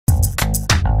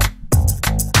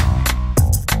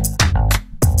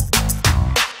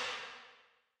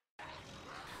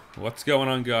What's going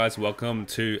on, guys? Welcome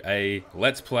to a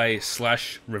Let's Play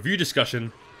 / review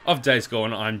discussion of Days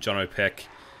Gone. I'm Jono Peck,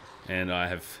 and I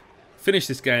have finished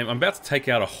this game. I'm about to take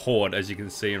out a Horde, as you can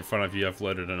see in front of you. I've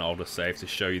loaded an older save to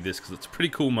show you this because it's a pretty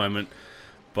cool moment.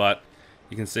 But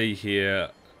you can see here,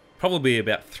 probably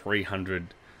about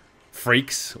 300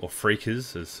 freaks, or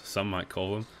freakers, as some might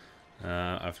call them.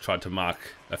 I've tried to mark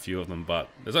a few of them, but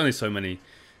there's only so many you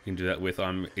can do that with.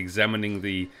 I'm examining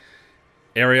the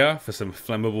area for some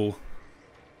flammable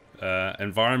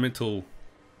environmental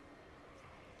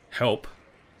help.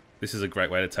 This is a great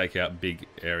way to take out big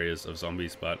areas of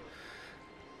zombies, but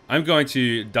I'm going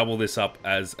to double this up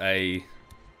as a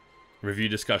review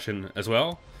discussion as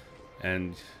well,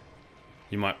 and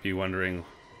you might be wondering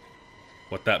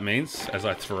what that means as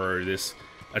I throw this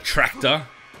attractor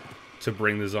to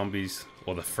bring the zombies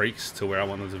or the freaks to where I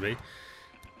want them to be.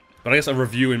 But I guess a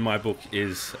review in my book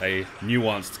is a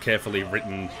nuanced, carefully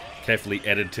written, carefully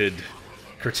edited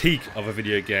critique of a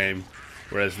video game,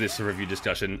 whereas this review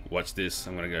discussion, watch this,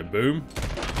 I'm gonna go boom.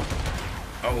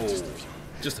 Oh,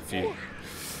 just a few.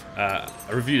 A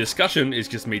review discussion is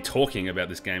just me talking about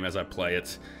this game as I play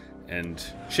it and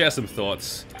share some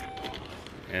thoughts.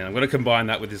 And I'm gonna combine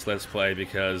that with this Let's Play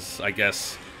because I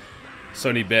guess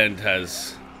Sony Bend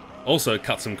has also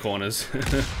cut some corners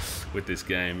with this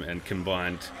game and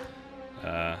combined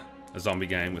a zombie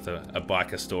game with a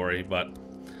biker story, but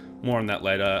more on that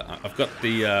later. I've got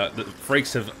the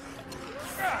freaks have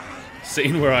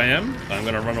seen where I am. I'm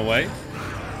gonna run away.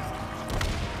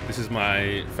 This is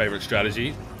my favorite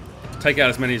strategy. Take out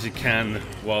as many as you can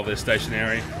while they're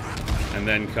stationary, and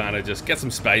then kind of just get some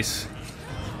space.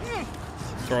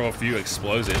 Throw a few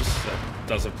explosives. That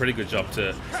does a pretty good job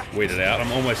to weed it out.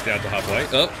 I'm almost down to halfway.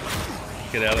 Oh,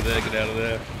 get out of there, get out of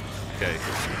there. Okay,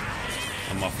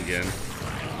 I'm off again.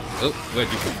 Oh,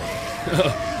 where'd you come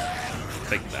from?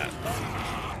 Take that.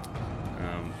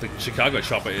 The Chicago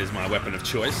chopper is my weapon of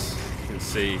choice. You can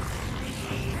see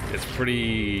it's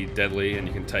pretty deadly, and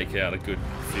you can take out a good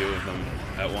few of them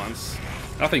at once.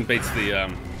 Nothing beats the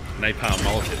napalm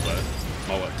Molotov though.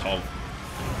 Molotov.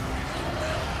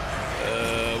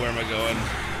 Where am I going?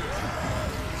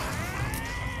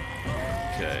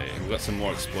 Okay, we've got some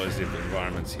more explosive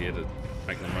environments here to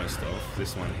make the most of.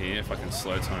 This one here, if I can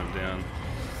slow time down.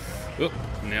 Oop,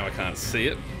 now I can't see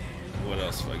it. What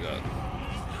else have I got?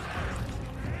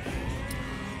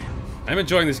 I'm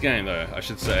enjoying this game though, I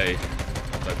should say.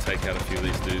 I take out a few of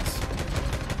these dudes.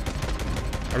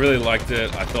 I really liked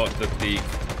it. I thought that the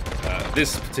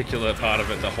this particular part of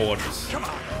it, the hordes,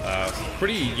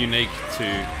 pretty unique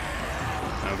to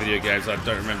video games. I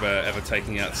don't remember ever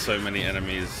taking out so many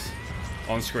enemies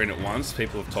on screen at once.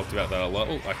 People have talked about that a lot.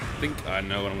 Oh, I think I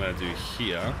know what I'm going to do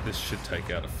here. This should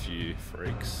take out a few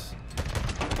freaks.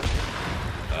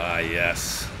 Ah,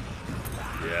 yes.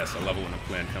 Yes, I love it when a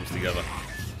plan comes together.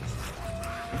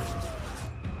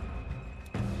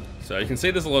 So you can see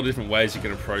there's a lot of different ways you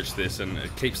can approach this, and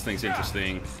it keeps things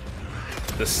interesting.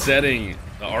 The setting,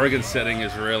 the Oregon setting,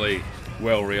 is really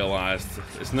well realized.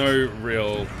 There's no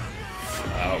real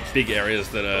big areas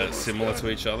that are similar to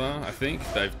each other. I think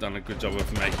they've done a good job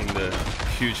of making the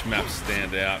huge maps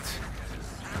stand out.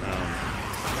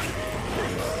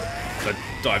 So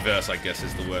diverse, I guess,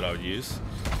 is the word I would use.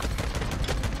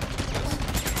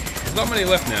 There's not many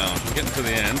left now. I'm getting to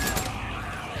the end.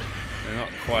 They're not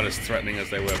quite as threatening as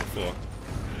they were before.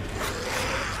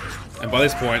 And by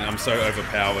this point, I'm so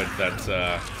overpowered that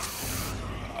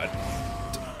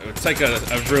it would take a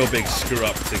real big screw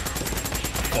up to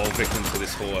fall victim to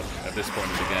this horde at this point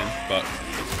in the game. But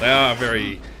they are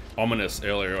very ominous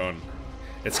earlier on.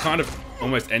 It's kind of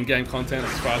almost endgame content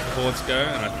as far as the hordes go,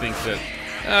 and I think that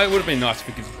it would have been nice if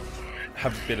we could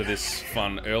have a bit of this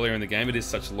fun earlier in the game. It is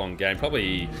such a long game,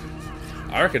 probably,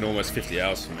 I reckon, almost 50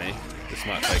 hours for me. This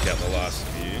might take out the last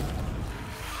few.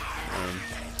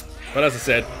 But as I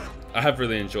said, I have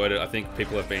really enjoyed it. I think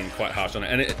people have been quite harsh on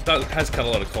it, and it has cut a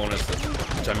lot of corners,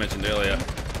 which I mentioned earlier.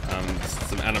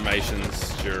 Some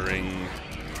animations during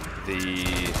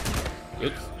the...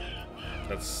 Oops,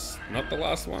 that's not the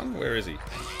last one. Where is he?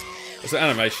 There's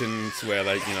animations where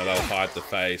they, they'll hide the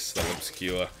face, they'll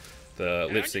obscure the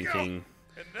lip syncing.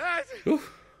 And that,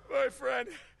 my friend,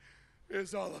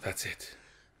 is all of it. That's it.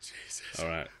 Jesus. All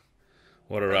right.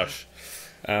 What a rush.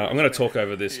 I'm going to talk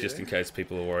over this just in case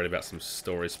people are worried about some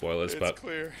story spoilers, but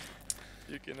clear.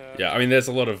 You can, yeah, I mean, there's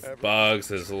a lot of bugs,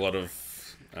 there's a lot of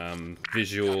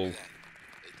visual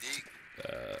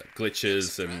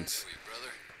glitches and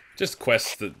just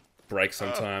quests that break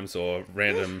sometimes, or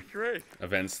random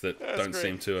events that don't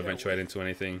seem to eventuate into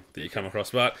anything that you come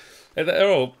across. But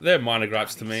they're minor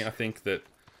gripes to me. I think that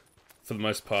for the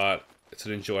most part, it's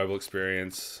an enjoyable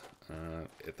experience.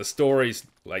 The story's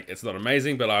like, it's not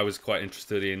amazing, but I was quite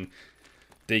interested in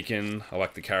Deacon. I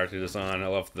like the character design. I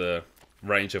love the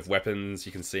range of weapons.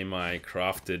 You can see my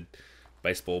crafted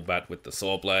baseball bat with the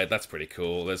saw blade. That's pretty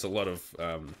cool. There's a lot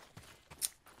of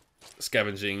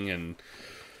scavenging, and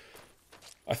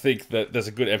I think that there's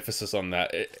a good emphasis on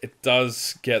that. It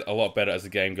does get a lot better as the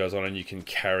game goes on, and you can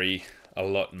carry a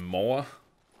lot more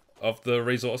of the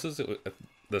resources. At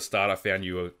the start, I found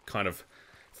you were kind of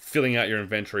filling out your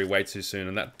inventory way too soon,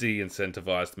 and that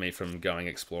de-incentivized me from going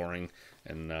exploring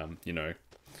and, you know,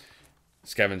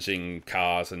 scavenging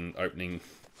cars and opening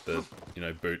the, you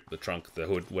know, boot, the trunk, the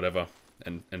hood, whatever,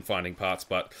 and finding parts.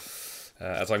 But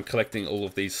as I'm collecting all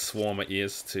of these swarmer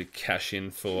ears to cash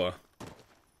in for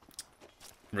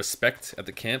respect at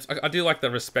the camps, I do like the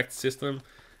respect system.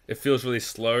 It feels really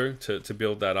slow to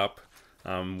build that up,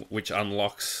 which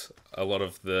unlocks a lot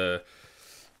of the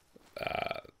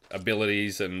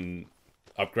abilities and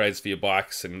upgrades for your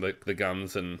bikes and the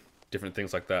guns and different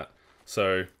things like that.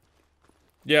 So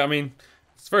yeah, I mean,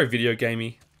 it's very video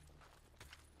gamey.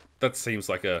 That seems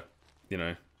like a, you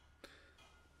know,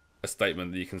 a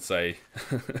statement that you can say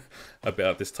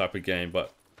about this type of game,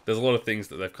 but there's a lot of things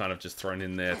that they've kind of just thrown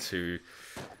in there to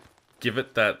give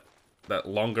it that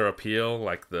longer appeal,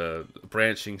 like the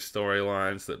branching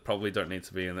storylines that probably don't need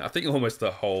to be in there. I think almost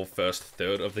the whole first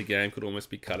third of the game could almost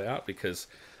be cut out, because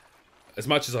as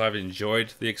much as I've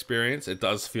enjoyed the experience, it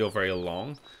does feel very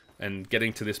long. And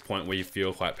getting to this point where you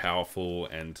feel quite powerful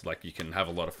and like you can have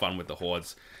a lot of fun with the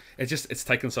hordes, it's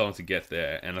taken so long to get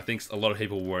there. And I think a lot of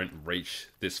people won't reach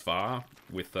this far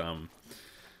with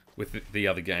the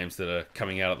other games that are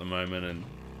coming out at the moment, and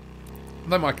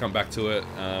they might come back to it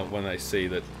when they see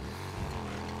that.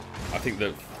 I think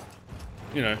that,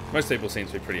 you know, most people seem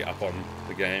to be pretty up on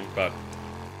the game, but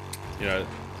you know,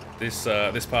 this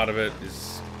part of it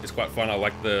is quite fun. I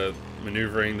like the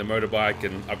maneuvering the motorbike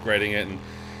and upgrading it and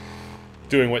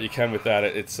doing what you can with that.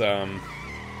 It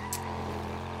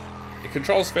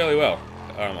controls fairly well.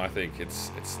 I think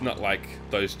it's not like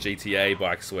those GTA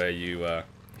bikes where you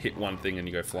hit one thing and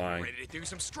you go flying. Ready to do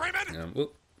some screaming?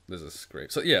 Well, there's a scream.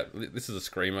 So yeah, this is a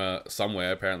screamer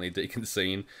somewhere, apparently Deacon's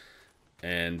seen,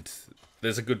 and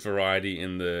there's a good variety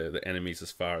in the enemies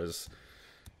as far as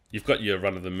you've got your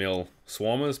run-of-the-mill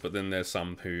swarmers, but then there's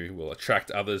some who will attract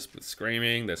others with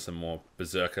screaming. There's some more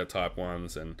berserker type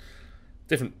ones and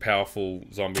different powerful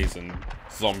zombies and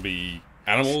zombie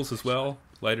animals as well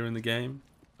later in the game.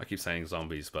 I keep saying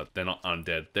zombies, but they're not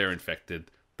undead. They're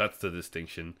infected. That's the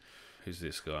distinction. Who's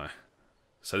this guy?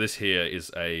 So this here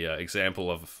is a example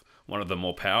of one of the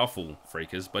more powerful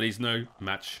freakers, but he's no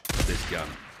match for this gun.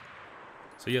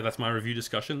 So yeah, that's my review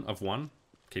discussion of 1.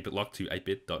 Keep it locked to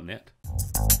 8bit.net.